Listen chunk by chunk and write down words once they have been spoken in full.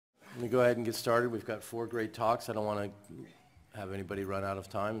Let me go ahead and get started. We've got 4 great talks. I don't want to have anybody run out of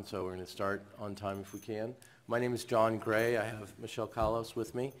time, so we're going to start on time if we can. My name is John Gray. I have Michelle Kalos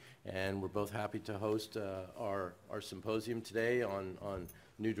with me, and we're both happy to host our symposium today on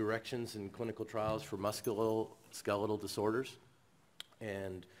new directions in clinical trials for musculoskeletal disorders.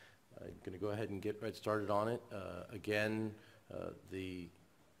 And I'm going to go ahead and get right started on it. Again, the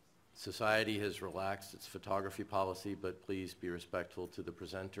Society has relaxed its photography policy, but please be respectful to the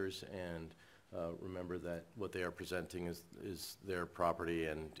presenters and remember that what they are presenting is their property,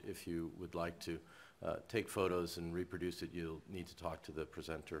 and if you would like to take photos and reproduce it, you'll need to talk to the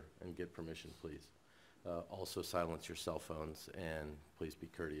presenter and get permission, please. Also silence your cell phones and please be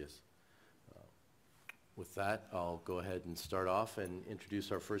courteous. With that, I'll go ahead and start off and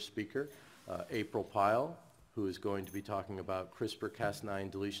introduce our first speaker, April Pyle, who is going to be talking about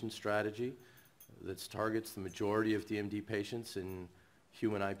CRISPR-Cas9 Deletion Strategy that targets the majority of DMD patients in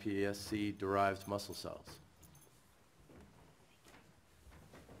human hiPSC-derived muscle cells. Is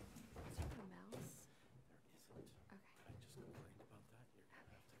there a mouse? There isn't. Okay. I just complained about that. You're going to have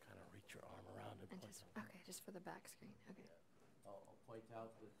to kind of reach your arm around and point. Okay, just for the back screen. Okay. Yeah. I'll point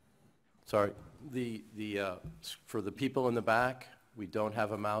out that. Sorry. For the people in the back, we don't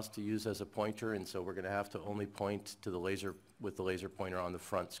have a mouse to use as a pointer, and so we're going to have to only point to the laser with the laser pointer on the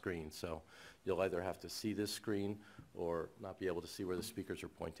front screen. So you'll either have to see this screen or not be able to see where the speakers are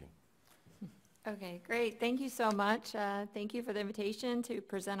pointing. Okay, great. Thank you so much. Thank you for the invitation to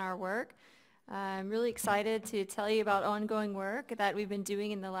present our work. I'm really excited to tell you about ongoing work that we've been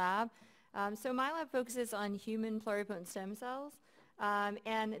doing in the lab. So my lab focuses on human pluripotent stem cells.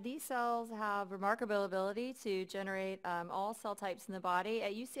 And these cells have remarkable ability to generate all cell types in the body.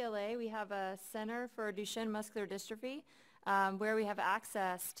 At UCLA, we have a Center for Duchenne Muscular Dystrophy where we have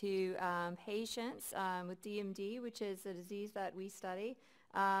access to patients with DMD, which is a disease that we study.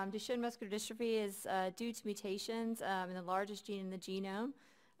 Duchenne muscular dystrophy is due to mutations in the largest gene in the genome.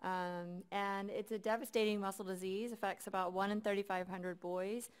 And it's a devastating muscle disease, affects about 1 in 3,500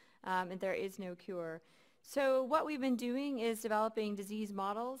 boys, and there is no cure. So what we've been doing is developing disease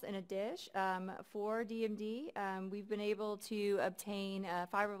models in a dish for DMD. We've been able to obtain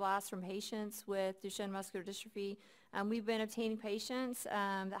fibroblasts from patients with Duchenne muscular dystrophy. We've been obtaining patients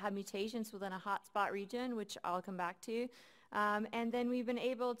that have mutations within a hotspot region, which I'll come back to. And then we've been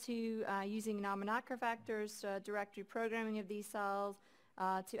able to, using non-monocular factors, direct reprogramming of these cells,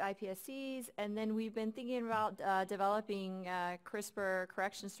 to iPSCs, and then we've been thinking about developing CRISPR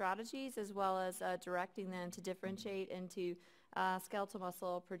correction strategies as well as directing them to differentiate into skeletal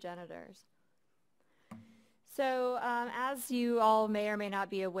muscle progenitors. So as you all may or may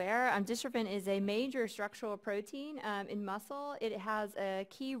not be aware, dystrophin is a major structural protein in muscle. It has a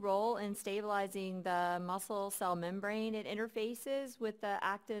key role in stabilizing the muscle cell membrane. It interfaces with the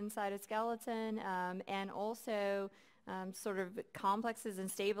actin cytoskeleton and also sort of complexes and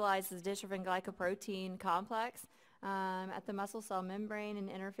stabilizes the dystrophin glycoprotein complex at the muscle cell membrane and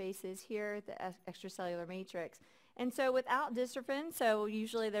interfaces here at the extracellular matrix. And so without dystrophin, so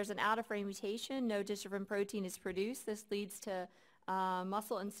usually there's an out-of-frame mutation, no dystrophin protein is produced. This leads to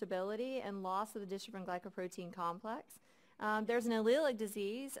muscle instability and loss of the dystrophin glycoprotein complex. There's an allelic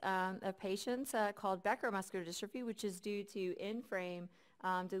disease of patients called Becker muscular dystrophy, which is due to in-frame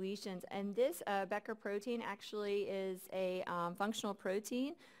deletions, and this Becker protein actually is a functional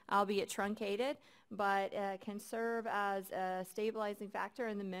protein, albeit truncated, but can serve as a stabilizing factor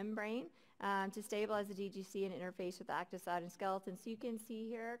in the membrane to stabilize the DGC and interface with the active cytoskeleton. So you can see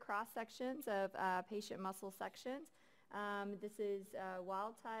here cross sections of patient muscle sections. This is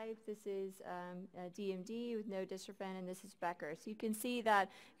wild type, this is DMD with no dystrophin, and this is Becker. So you can see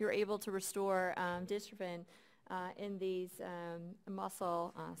that you're able to restore dystrophin in these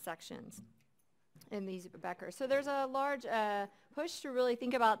muscle sections in these Becker. So there's a large push to really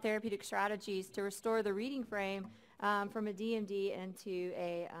think about therapeutic strategies to restore the reading frame from a DMD into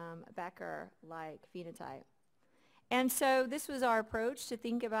a Becker-like phenotype. And so this was our approach to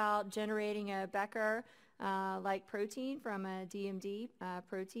think about generating a Becker-like protein from a DMD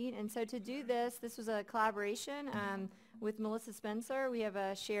protein. And so to do this, this was a collaboration with Melissa Spencer. We have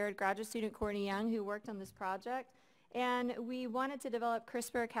a shared graduate student, Courtney Young, who worked on this project. And we wanted to develop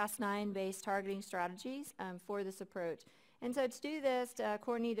CRISPR-Cas9 based targeting strategies for this approach. And so to do this,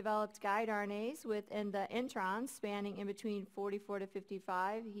 Courtney developed guide RNAs within the introns spanning in between 44 to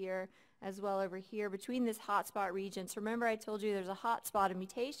 55 here as well over here between this hotspot region. So remember I told you there's a hotspot of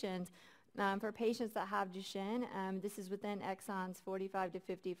mutations for patients that have Duchenne. This is within exons 45 to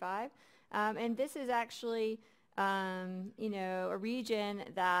 55. And this is actually a region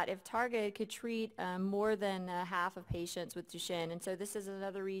that, if targeted, could treat more than half of patients with Duchenne. And so this is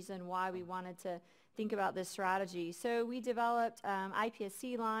another reason why we wanted to think about this strategy. So we developed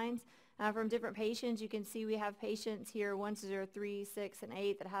iPSC lines from different patients. You can see we have patients here 1, 0, 3, 6, and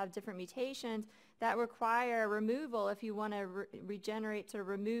 8 that have different mutations that require removal. If you want to regenerate to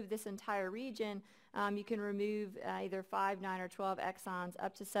remove this entire region, you can remove either 5, 9, or 12 exons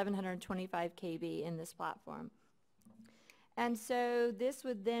up to 725 kb in this platform. And so this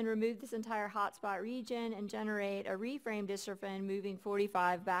would then remove this entire hotspot region and generate a reframe dystrophin moving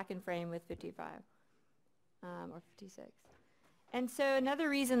 45 back in frame with 55 or 56. And so another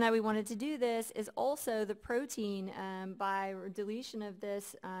reason that we wanted to do this is also the protein by deletion of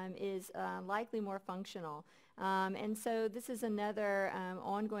this is likely more functional. And so this is another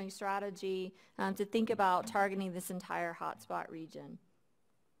ongoing strategy to think about targeting this entire hotspot region.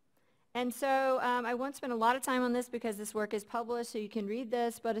 And so I won't spend a lot of time on this because this work is published, so you can read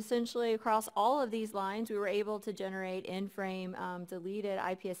this, but essentially across all of these lines, we were able to generate in-frame deleted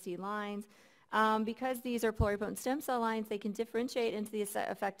iPSC lines. Because these are pluripotent stem cell lines, they can differentiate into the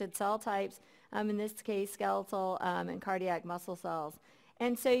affected cell types, in this case skeletal and cardiac muscle cells.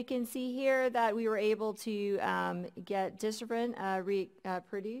 And so you can see here that we were able to get dystrophin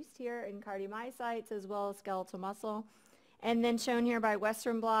produced here in cardiomyocytes as well as skeletal muscle. And then shown here by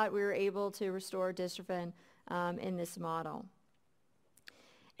Western blot, we were able to restore dystrophin in this model.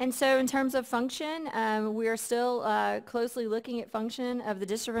 And so in terms of function, we are still closely looking at function of the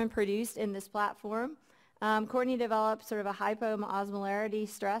dystrophin produced in this platform. Courtney developed sort of a hypoosmolarity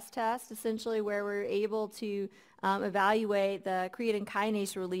stress test, essentially where we're able to evaluate the creatine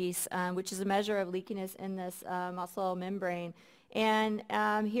kinase release, which is a measure of leakiness in this muscle membrane. And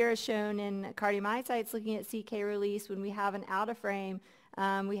here is shown in cardiomyocytes looking at CK release. When we have an out of frame,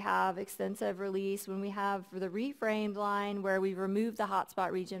 we have extensive release. When we have the reframed line where we've removed the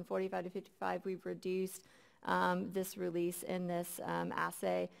hotspot region, 45 to 55, we've reduced this release in this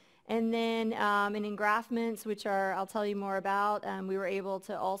assay. And then in engraftments, which are I'll tell you more about, we were able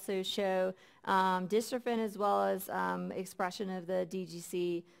to also show dystrophin as well as expression of the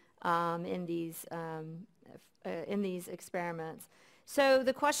DGC in these experiments. So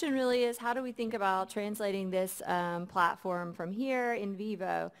the question really is, how do we think about translating this platform from here in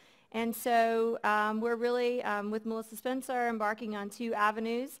vivo? And so we're really, with Melissa Spencer, embarking on 2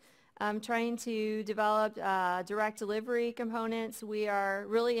 avenues, trying to develop direct delivery components. We are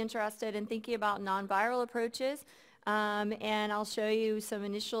really interested in thinking about non-viral approaches, and I'll show you some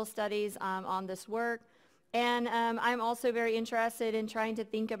initial studies on this work. And I'm also very interested in trying to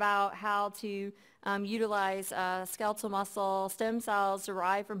think about how to utilize skeletal muscle stem cells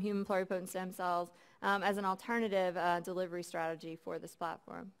derived from human pluripotent stem cells as an alternative delivery strategy for this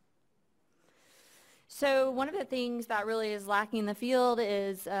platform. So one of the things that really is lacking in the field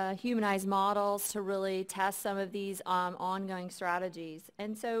is humanized models to really test some of these ongoing strategies.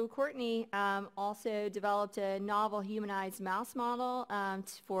 And so Courtney also developed a novel humanized mouse model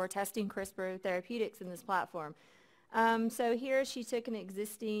for testing CRISPR therapeutics in this platform. So here she took an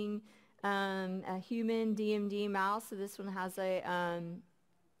existing a human DMD mouse. So this one has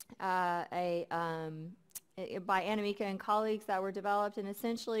by Anamika and colleagues that were developed, and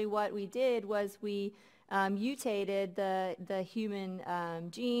essentially what we did was we mutated the human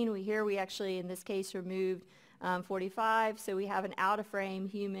gene. We actually, in this case, removed 45, so we have an out-of-frame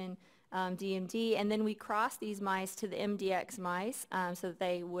human DMD, and then we crossed these mice to the MDX mice so that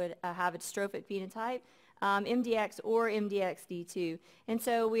they would have a dystrophic phenotype, MDX or MDX-D2. And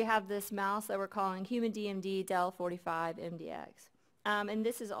so we have this mouse that we're calling human DMD del45 MDX. And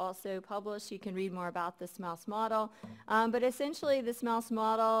this is also published. You can read more about this mouse model. But essentially, this mouse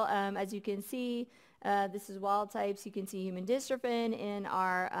model, as you can see, this is wild types. You can see human dystrophin in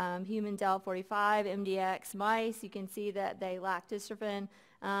our human del45 MDX mice. You can see that they lack dystrophin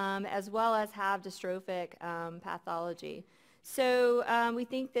as well as have dystrophic pathology. So we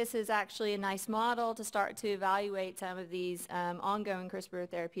think this is actually a nice model to start to evaluate some of these ongoing CRISPR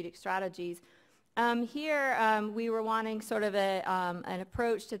therapeutic strategies. Here we were wanting sort of an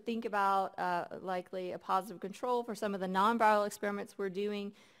approach to think about likely a positive control for some of the non-viral experiments we're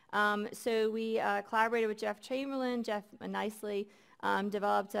doing. So we collaborated with Jeff Chamberlain. Jeff nicely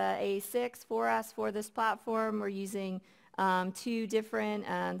developed A6 for us for this platform. We're using 2 different,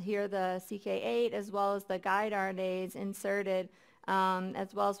 here the CK8 as well as the guide RNAs inserted,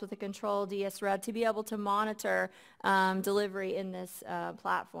 as well as with a control ds-RUD to be able to monitor delivery in this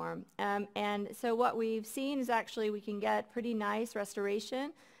platform. And so what we've seen is actually we can get pretty nice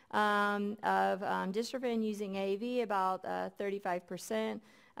restoration of dystrophin using AAV, about 35%.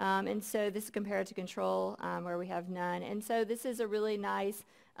 And so this is compared to control where we have none. And so this is a really nice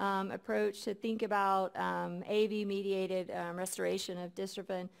approach to think about AAV-mediated restoration of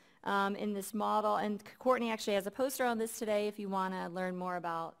dystrophin in this model. And Courtney actually has a poster on this today if you want to learn more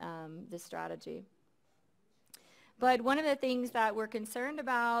about this strategy. But one of the things that we're concerned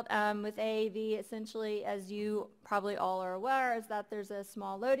about with AAV, essentially, as you probably all are aware, is that there's a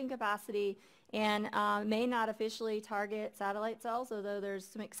small loading capacity and may not officially target satellite cells, although there's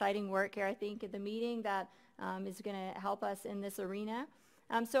some exciting work here, I think, at the meeting that is going to help us in this arena.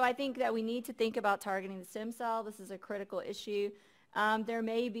 So I think that we need to think about targeting the stem cell. This is a critical issue. There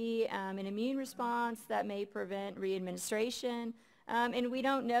may be an immune response that may prevent re-administration. And we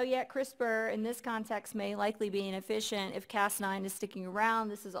don't know yet. CRISPR in this context may likely be inefficient if Cas9 is sticking around.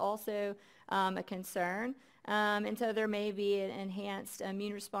 This is also a concern. And so there may be an enhanced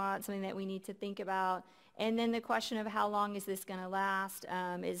immune response, something that we need to think about. And then the question of how long is this going to last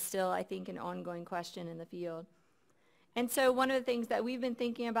is still, I think, an ongoing question in the field. And so one of the things that we've been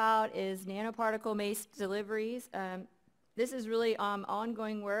thinking about is nanoparticle-based deliveries. This is really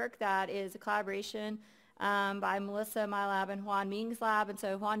ongoing work that is a collaboration by Melissa, my lab, and Juan Ming's lab. And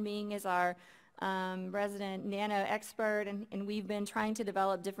so Juan Ming is our resident nano expert, and we've been trying to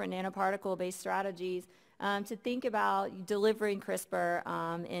develop different nanoparticle-based strategies to think about delivering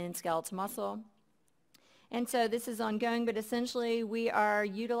CRISPR in skeletal muscle. And so this is ongoing, but essentially we are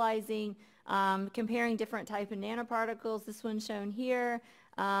utilizing, comparing different type of nanoparticles. This one shown here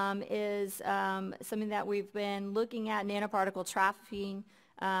is something that we've been looking at, nanoparticle trafficking.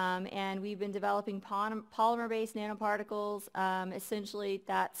 And we've been developing polymer-based nanoparticles, essentially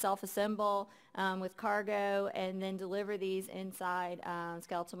that self-assemble with cargo and then deliver these inside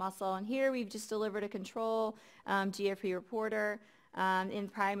skeletal muscle. And here we've just delivered a control GFP reporter in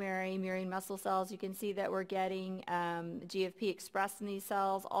primary murine muscle cells. You can see that we're getting GFP expressed in these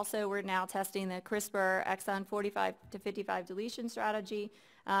cells. Also, we're now testing the CRISPR exon 45 to 55 deletion strategy,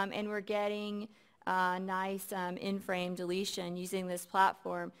 and we're getting nice in-frame deletion using this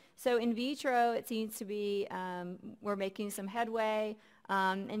platform. So in vitro, it seems to be, we're making some headway.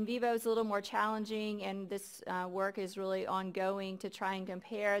 In vivo is a little more challenging, and this work is really ongoing to try and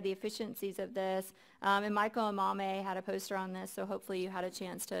compare the efficiencies of this. And Michael Amame had a poster on this, so hopefully you had a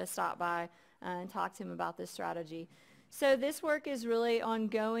chance to stop by and talk to him about this strategy. So this work is really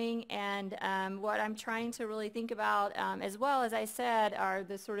ongoing, and what I'm trying to really think about, as well as I said, are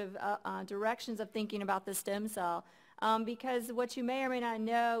the sort of directions of thinking about the stem cell. Because what you may or may not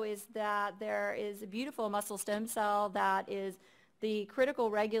know is that there is a beautiful muscle stem cell that is the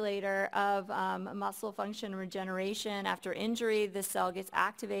critical regulator of muscle function regeneration. After injury, this cell gets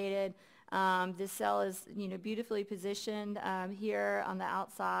activated. This cell is, beautifully positioned here on the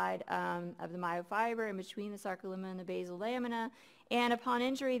outside of the myofiber in between the sarcolemma and the basal lamina. And upon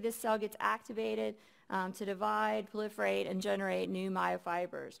injury, this cell gets activated to divide, proliferate, and generate new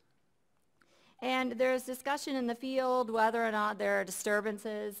myofibers. And there's discussion in the field whether or not there are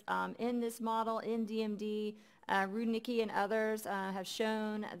disturbances in this model in DMD. Rudnicki and others have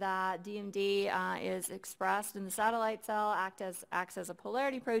shown that DMD is expressed in the satellite cell, acts as a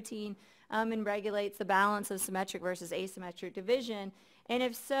polarity protein, and regulates the balance of symmetric versus asymmetric division. And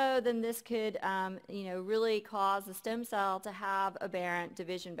if so, then this could, really cause the stem cell to have aberrant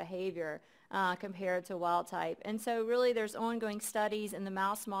division behavior compared to wild type. And so really there's ongoing studies in the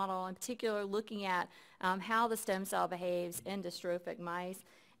mouse model, in particular looking at how the stem cell behaves in dystrophic mice.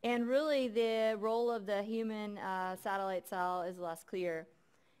 And really the role of the human satellite cell is less clear.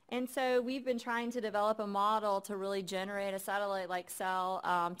 And so we've been trying to develop a model to really generate a satellite-like cell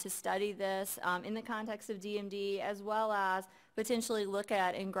to study this in the context of DMD, as well as potentially look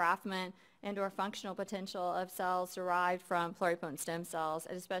at engraftment and or functional potential of cells derived from pluripotent stem cells,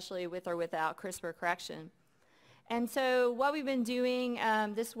 especially with or without CRISPR correction. And so what we've been doing,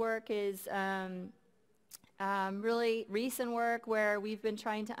 this work is really recent work where we've been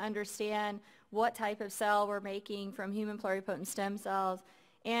trying to understand what type of cell we're making from human pluripotent stem cells.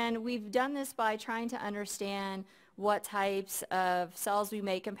 And we've done this by trying to understand what types of cells we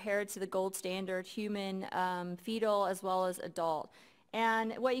make compared to the gold standard human fetal as well as adult.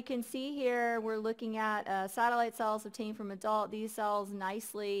 And what you can see here, we're looking at satellite cells obtained from adult. These cells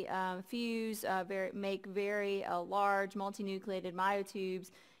nicely fuse, make very large multinucleated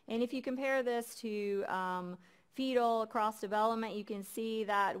myotubes. And if you compare this to fetal across development, you can see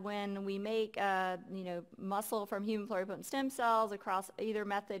that when we make muscle from human pluripotent stem cells across either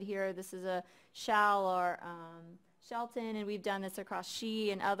method here, this is a Shell or Shelton, and we've done this across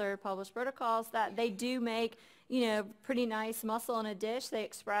She and other published protocols, that they do make pretty nice muscle in a dish. They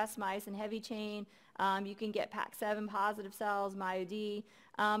express myosin heavy chain. You can get Pac7 positive cells, MyoD,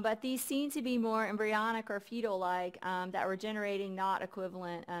 but these seem to be more embryonic or fetal-like that were generating not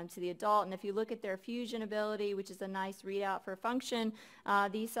equivalent to the adult. And if you look at their fusion ability, which is a nice readout for function,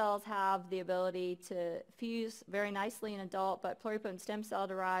 these cells have the ability to fuse very nicely in adult, but pluripotent stem cell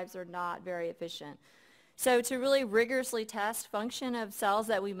derives are not very efficient. So to really rigorously test function of cells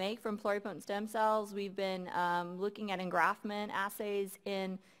that we make from pluripotent stem cells, we've been looking at engraftment assays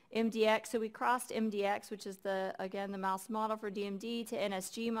in MDX. So we crossed MDX, which is again the mouse model for DMD, to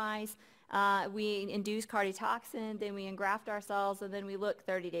NSG mice. We induce cardiotoxin, then we engraft our cells, and then we look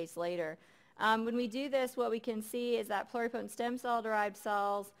 30 days later. When we do this, what we can see is that pluripotent stem cell derived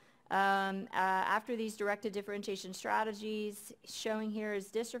cells, after these directed differentiation strategies, showing here is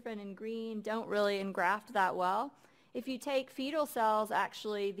dystrophin in green, don't really engraft that well. If you take fetal cells,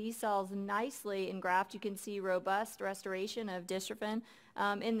 actually, these cells nicely engraft. You can see robust restoration of dystrophin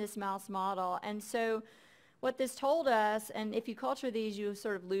in this mouse model. And so what this told us, and if you culture these, you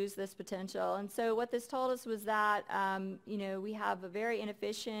sort of lose this potential. And so what this told us was that, we have a very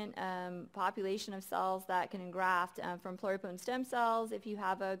inefficient population of cells that can engraft from pluripotent stem cells. If you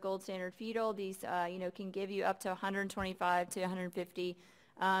have a gold standard fetal, these, can give you up to 125 to 150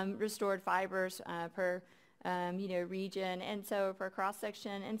 restored fibers per region, and so for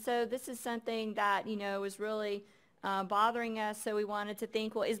cross-section. And so this is something that, was really bothering us. So we wanted to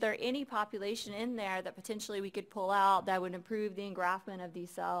think, well, is there any population in there that potentially we could pull out that would improve the engraftment of these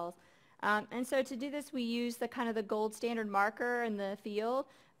cells? And so to do this, we used the gold standard marker in the field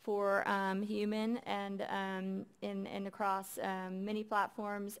for human and across many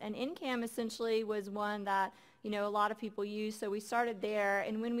platforms. And NCAM essentially was one that a lot of people use, so we started there.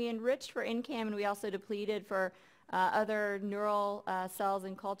 And when we enriched for NCAM and we also depleted for other neural cells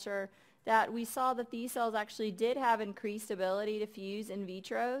in culture, that we saw that these cells actually did have increased ability to fuse in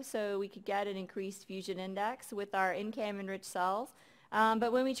vitro, so we could get an increased fusion index with our NCAM enriched cells.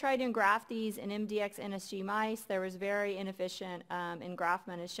 But when we tried to engraft these in MDX NSG mice, there was very inefficient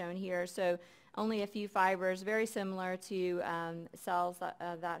engraftment as shown here. So only a few fibers, very similar to cells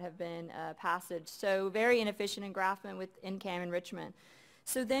that have been passaged. So very inefficient engraftment with NCAM enrichment.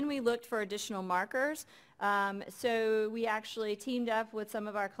 So then we looked for additional markers. So we actually teamed up with some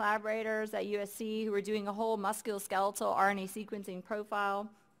of our collaborators at USC who were doing a whole musculoskeletal RNA sequencing profile.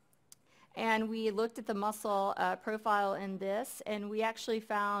 And we looked at the muscle profile in this, and we actually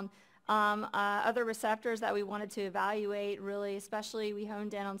found other receptors that we wanted to evaluate, really, especially we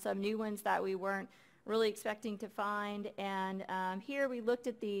honed in on some new ones that we weren't really expecting to find. And here we looked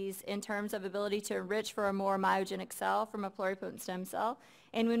at these in terms of ability to enrich for a more myogenic cell from a pluripotent stem cell.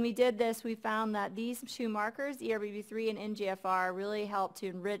 And when we did this, we found that these two markers, ERBB3 and NGFR, really helped to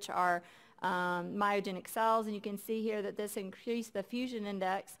enrich our myogenic cells. And you can see here that this increased the fusion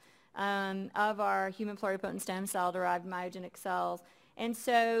index of our human pluripotent stem cell derived myogenic cells. And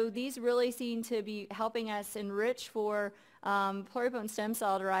so these really seem to be helping us enrich for pluripotent stem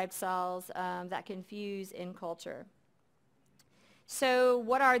cell derived cells that can fuse in culture. So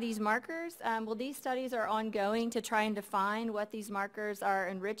what are these markers? Well, these studies are ongoing to try and define what these markers are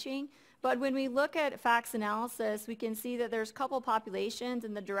enriching. But when we look at FACS analysis, we can see that there's a couple populations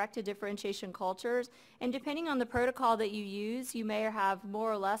in the directed differentiation cultures. And depending on the protocol that you use, you may have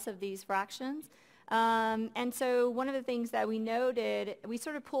more or less of these fractions. And so one of the things that we noted, we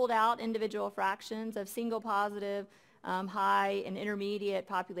sort of pulled out individual fractions of single positive, high, and intermediate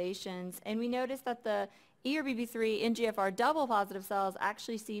populations. And we noticed that the ERBB3 NGFR double positive cells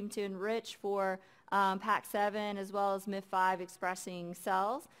actually seem to enrich for Pac7 as well as MIF5 expressing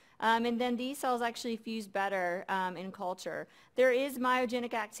cells. And then these cells actually fuse better in culture. There is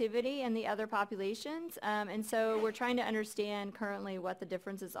myogenic activity in the other populations, and so we're trying to understand currently what the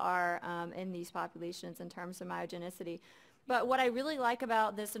differences are in these populations in terms of myogenicity. But what I really like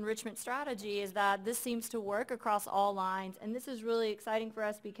about this enrichment strategy is that this seems to work across all lines, and this is really exciting for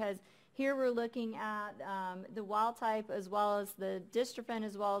us because here we're looking at the wild type as well as the dystrophin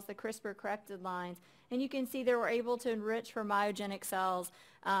as well as the CRISPR-corrected lines. And you can see that we're able to enrich for myogenic cells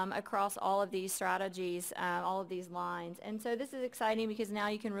across all of these strategies, all of these lines. And so this is exciting because now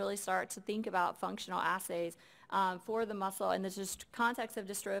you can really start to think about functional assays for the muscle in the just context of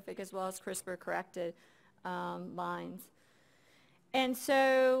dystrophic as well as CRISPR-corrected lines. And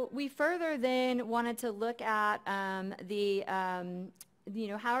so we further then wanted to look at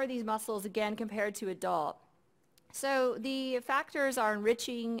how are these muscles again compared to adult? So the factors are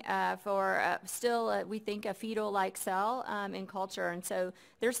enriching for still, we think, a fetal-like cell in culture, and so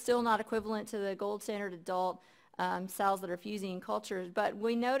they're still not equivalent to the gold standard adult cells that are fusing in cultures, but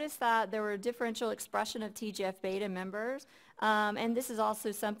we noticed that there were differential expression of TGF-beta members, and this is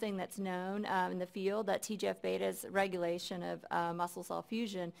also something that's known in the field, that TGF-beta is regulation of muscle cell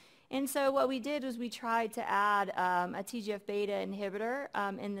fusion. And so what we did was we tried to add a TGF-beta inhibitor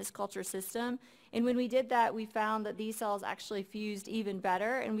in this culture system, and when we did that, we found that these cells actually fused even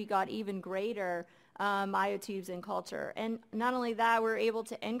better, and we got even greater myotubes in culture. And not only that, we're able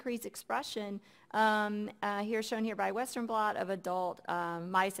to increase expression, here shown here by Western blot, of adult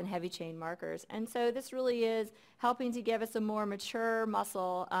mice and heavy chain markers. And so this really is helping to give us a more mature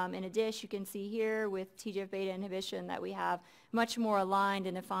muscle in a dish. You can see here with TGF-beta inhibition that we have much more aligned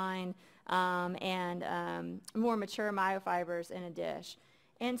and defined and more mature myofibers in a dish.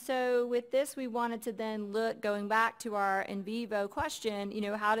 And so with this, we wanted to then look, going back to our in vivo question,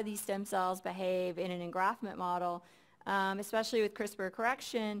 how do these stem cells behave in an engraftment model, especially with CRISPR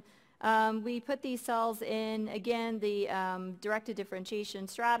correction. We put these cells in, again, the directed differentiation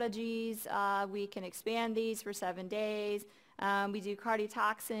strategies. We can expand these for 7 days. We do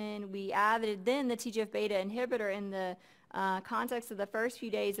cardiotoxin. We added then the TGF-beta inhibitor in the context of the first few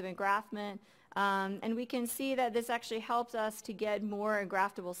days of engraftment. And we can see that this actually helps us to get more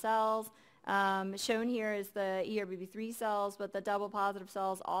engraftable cells. Shown here is the ERBB3 cells, but the double positive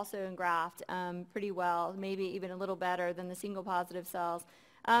cells also engraft pretty well, maybe even a little better than the single positive cells.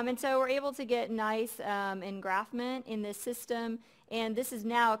 And so we're able to get nice engraftment in this system, and this is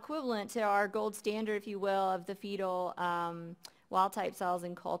now equivalent to our gold standard, if you will, of the fetal wild-type cells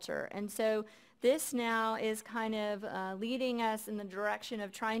in culture. And so this now is kind of leading us in the direction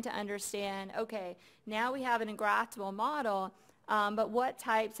of trying to understand, okay, now we have an engraftable model, but what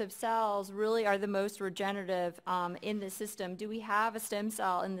types of cells really are the most regenerative in this system? Do we have a stem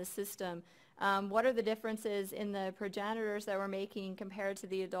cell in this system? What are the differences in the progenitors that we're making compared to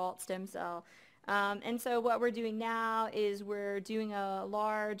the adult stem cell? And so what we're doing now is we're doing a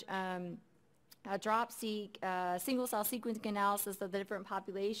large drop-seq single-cell sequencing analysis of the different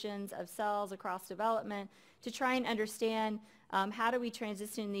populations of cells across development to try and understand how do we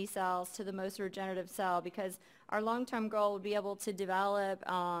transition these cells to the most regenerative cell, because our long-term goal would be able to develop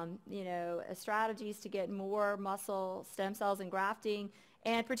strategies to get more muscle stem cells and grafting,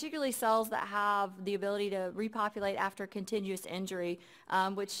 and particularly cells that have the ability to repopulate after continuous injury,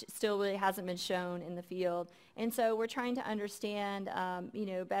 which still really hasn't been shown in the field. And so we're trying to understand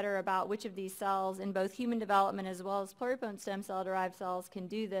better about which of these cells in both human development as well as pluripotent stem cell-derived cells can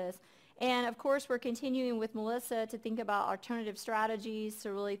do this. And of course, we're continuing with Melissa to think about alternative strategies,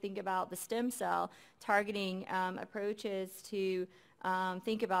 to really think about the stem cell targeting approaches to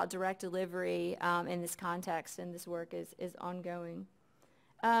think about direct delivery in this context, and this work is ongoing.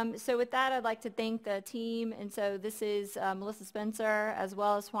 So with that, I'd like to thank the team. And so this is Melissa Spencer as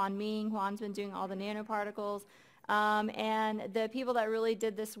well as Juan Ming. Juan's been doing all the nanoparticles. And the people that really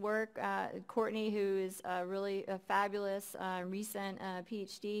did this work, Courtney, who is really a fabulous recent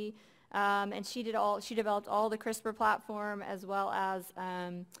PhD, and she developed all the CRISPR platform as well as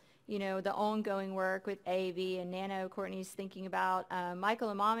the ongoing work with AAV and nano. Courtney's thinking about. Michael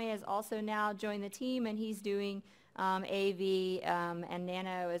Amame has also now joined the team, and he's doing AV and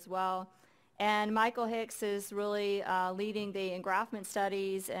nano as well. And Michael Hicks is really leading the engraftment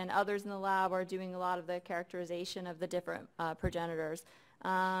studies, and others in the lab are doing a lot of the characterization of the different progenitors.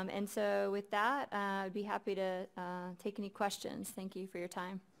 And so with that, I'd be happy to take any questions. Thank you for your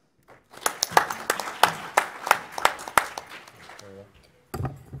time.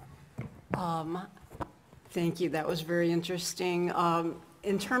 Thank you. That was very interesting.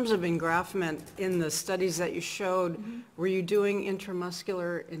 In terms of engraftment, in the studies that you showed, were you doing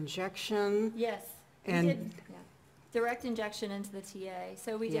intramuscular injection? Yes. And we did, direct injection into the TA.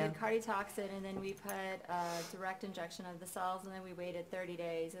 So we did cardiotoxin, and then we put direct injection of the cells, and then we waited 30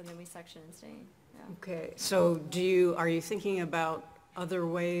 days, and then we section and stain. Yeah. Okay. So are you thinking about other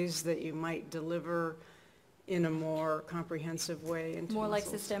ways that you might deliver in a more comprehensive way into more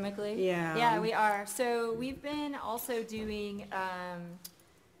muscles? Like systemically? Yeah. Yeah, we are. So we've been also doing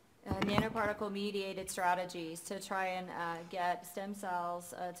nanoparticle mediated strategies to try and get stem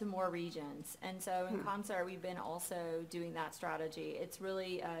cells to more regions. And so in concert, we've been also doing that strategy. It's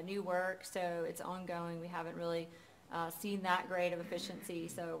really new work, so it's ongoing. We haven't really seen that great of efficiency,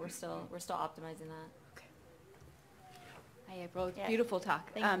 so we're still optimizing that. Okay. Hi, April. Beautiful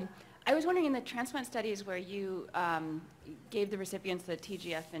talk. Thank you. I was wondering, in the transplant studies where you gave the recipients the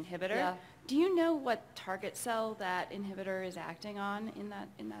TGF inhibitor, do you know what target cell that inhibitor is acting on in that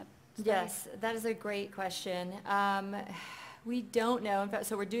study? Yes, that is a great question. We don't know. In fact,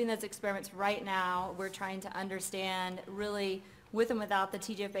 so we're doing those experiments right now. We're trying to understand really with and without the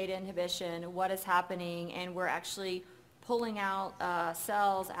TGF-beta inhibition, what is happening, and we're actually pulling out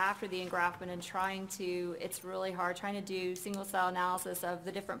cells after the engraftment and trying to, it's really hard, trying to do single cell analysis of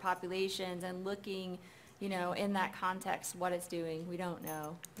the different populations and looking, you know, in that context, what it's doing. We don't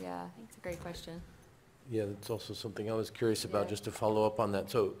know. Yeah, I think it's a great question. Yeah, that's also something I was curious about, Yeah. just to follow up on that.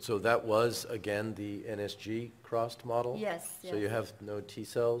 So that was, again, the NSG crossed model? Yes, So you yes. have no T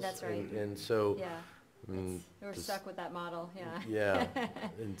cells? That's right. And so, Yeah, I mean, we're does- stuck with that model, yeah. Yeah,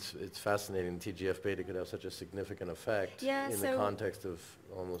 it's fascinating. TGF-beta could have such a significant effect Yeah, in the so- context of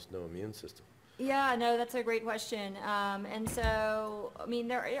almost no immune system. Yeah, no, that's a great question. And so, I mean,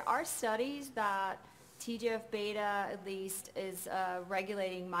 there are studies that TGF-beta at least is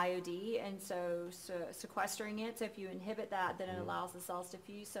regulating MyoD, and so sequestering it. So if you inhibit that, then it allows the cells to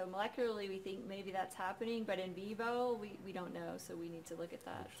fuse. So molecularly, we think maybe that's happening, but in vivo, we don't know. So we need to look at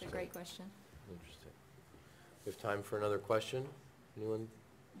that. It's a great question. Interesting. We have time for another question? Anyone?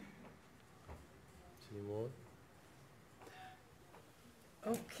 Any more?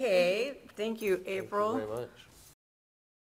 Okay, thank you, April. Thank you very much.